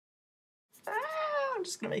I'm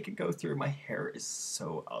just gonna make it go through. My hair is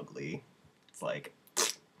so ugly. It's like,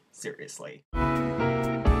 seriously.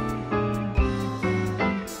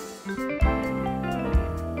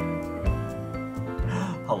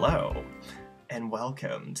 Hello, and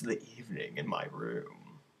welcome to the evening in my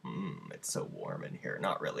room. It's so warm in here.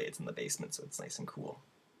 Not really, it's in the basement, so it's nice and cool.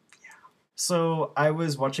 Yeah. So, I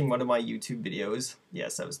was watching one of my YouTube videos.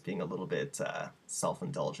 Yes, I was being a little bit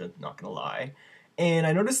self-indulgent, not gonna lie. And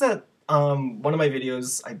I noticed that one of my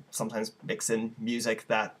videos, I sometimes mix in music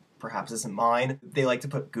that perhaps isn't mine. They like to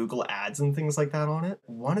put Google ads and things like that on it.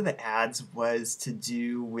 One of the ads was to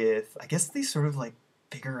do with, I guess they sort of like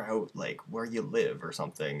figure out like where you live or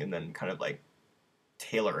something and then kind of like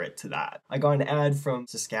tailor it to that. I got an ad from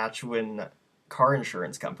Saskatchewan car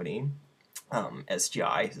insurance company,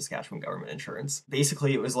 SGI, Saskatchewan Government Insurance.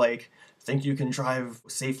 Basically it was like, think you can drive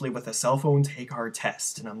safely with a cell phone, take our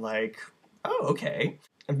test. And I'm like, oh, okay.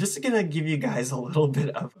 I'm just gonna give you guys a little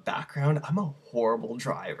bit of background. I'm a horrible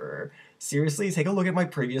driver. Seriously, take a look at my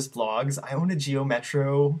previous vlogs. I own a Geo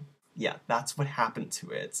Metro. Yeah, that's what happened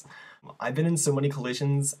to it. I've been in so many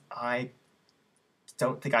collisions, I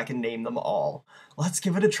don't think I can name them all. Let's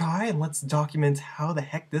give it a try and let's document how the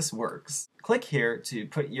heck this works. Click here to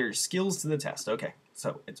put your skills to the test. Okay,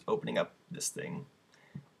 so it's opening up this thing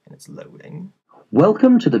and it's loading.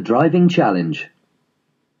 Welcome to the driving challenge.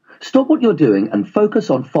 Stop what you're doing and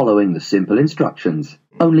focus on following the simple instructions.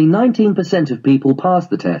 Only 19% of people pass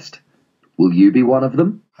the test. Will you be one of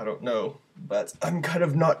them? I don't know, but I'm kind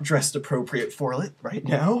of not dressed appropriate for it right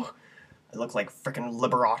now. I look like frickin'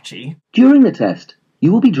 Liberace. During the test,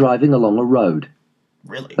 you will be driving along a road.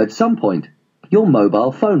 Really? At some point, your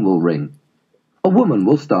mobile phone will ring. A woman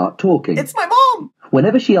will start talking. It's my mom!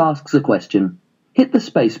 Whenever she asks a question, hit the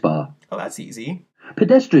spacebar. Oh, that's easy.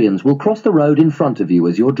 Pedestrians will cross the road in front of you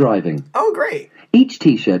as you're driving. Oh, great. Each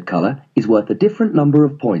t-shirt colour is worth a different number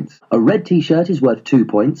of points. A red t-shirt is worth 2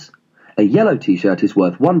 points, a yellow t-shirt is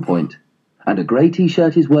worth 1 point, and a grey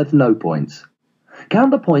t-shirt is worth no points.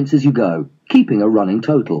 Count the points as you go, keeping a running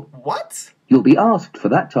total. What? You'll be asked for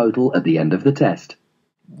that total at the end of the test.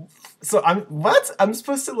 So I'm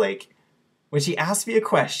supposed to, like, when she asks me a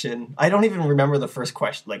question, I don't even remember the first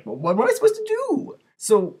question. Like, what am I supposed to do?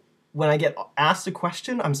 So when I get asked a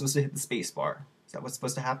question, I'm supposed to hit the space bar. Is that what's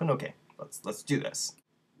supposed to happen? Okay, let's do this.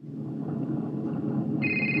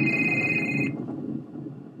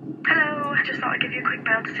 Hello, I just thought I'd give you a quick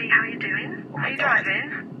bell to see how you're doing. Oh my Are you God.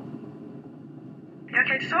 driving? You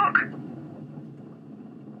okay to talk?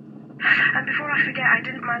 And before I forget, I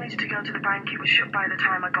didn't manage to go to the bank. It was shut by the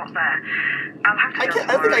time I got there. I'll have to go I think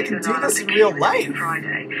tomorrow, I can even do though I this left in the real key with me life.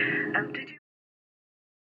 Friday. Did you?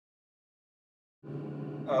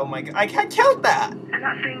 Oh my God, I can't count that! And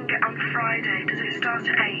that thing on Friday, does it start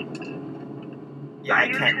at 8? Yeah, Are I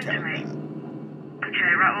you can't listening to count me? that.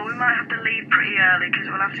 Okay, right, well we might have to leave pretty early because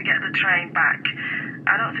we'll have to get the train back.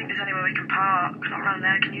 I don't think there's anywhere we can park. Not around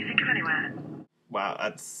there. Can you think of anywhere? Wow,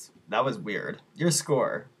 that was weird. Your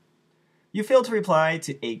score. You failed to reply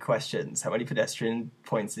to 8 questions. How many pedestrian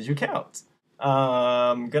points did you count?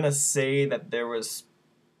 I'm gonna say that there was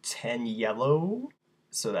 10 yellow,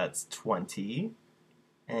 so that's 20.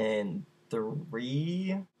 And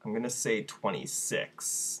 3, I'm gonna say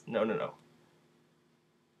 26. No.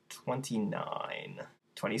 29.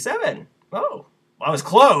 27. Oh, well, I was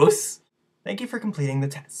close. Thank you for completing the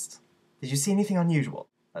test. Did you see anything unusual?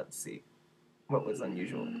 Let's see. What was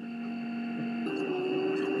unusual?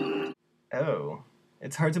 Oh,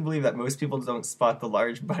 it's hard to believe that most people don't spot the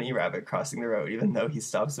large bunny rabbit crossing the road even though he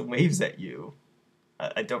stops and waves at you.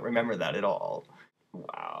 I don't remember that at all.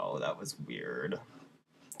 Wow, that was weird.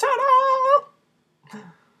 Ta-da!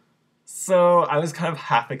 So I was kind of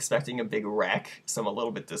half expecting a big wreck, so I'm a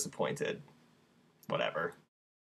little bit disappointed.